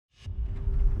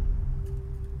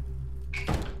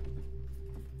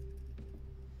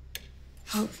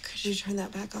Oh, could you turn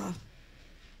that back off?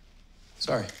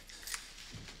 Sorry.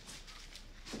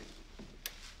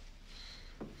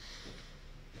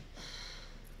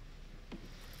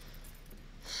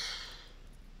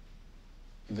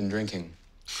 You've been drinking.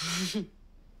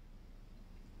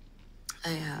 I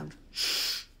have.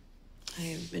 I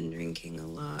have been drinking a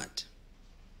lot.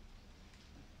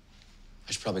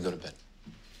 I should probably go to bed.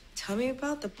 Tell me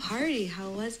about the party. How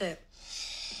was it?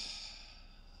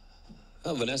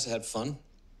 Oh, Vanessa had fun.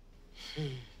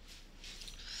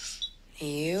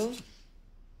 You?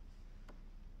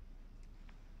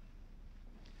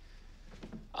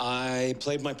 I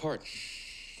played my part.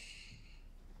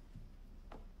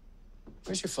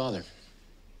 Where's your father?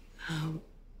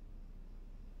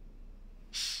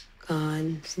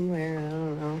 Gone somewhere. I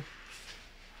don't know.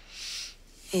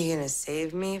 Are you gonna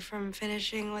save me from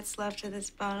finishing what's left of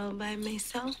this bottle by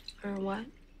myself, or what?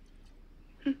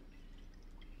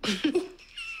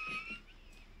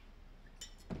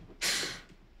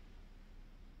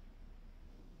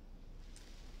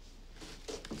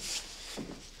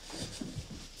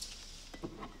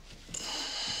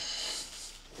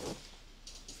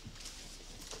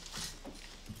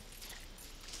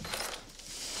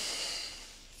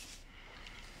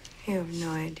 You have no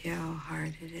idea how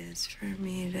hard it is for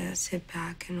me to sit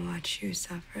back and watch you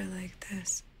suffer like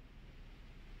this.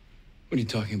 What are you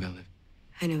talking about, Liv?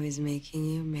 I know he's making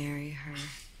you marry her.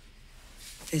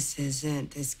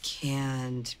 This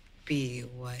can't be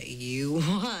what you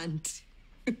want.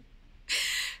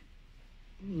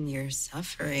 You're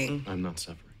suffering. I'm not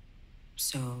suffering.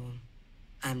 So,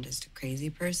 I'm just a crazy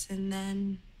person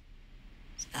then?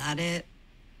 Is that it?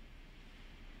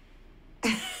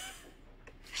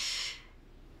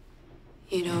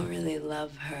 You don't really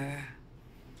love her.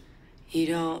 You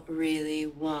don't really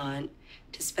want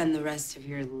to spend the rest of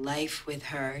your life with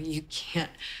her. You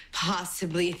can't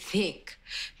possibly think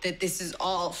that this is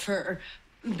all for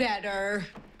better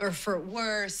or for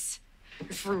worse,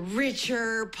 or for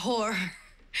richer, poor.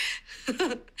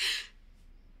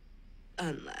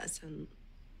 Unless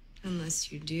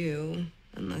you do.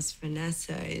 Unless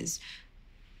Vanessa is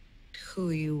who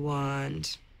you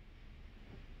want.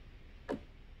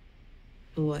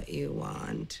 What you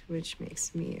want, which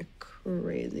makes me a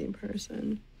crazy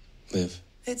person. Liv.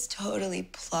 It's totally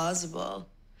plausible,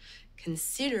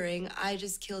 considering I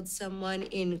just killed someone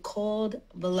in cold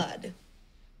blood.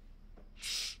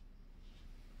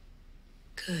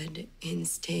 Good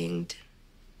instinct,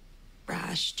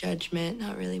 rash judgment,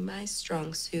 not really my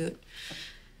strong suit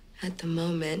at the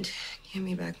moment. Give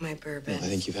me back my bourbon. No, I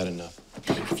think you've had enough.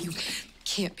 If you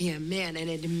can't be a man and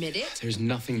admit it. There's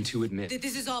nothing to admit. That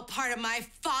this is all part of my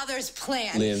father's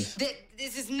plan. Liv. That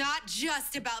this is not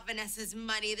just about Vanessa's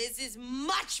money. This is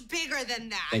much bigger than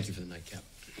that. Thank you for the nightcap.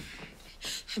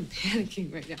 I'm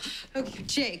panicking right now. Okay,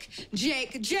 Jake,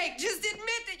 just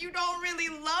admit that you don't really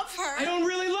love her. I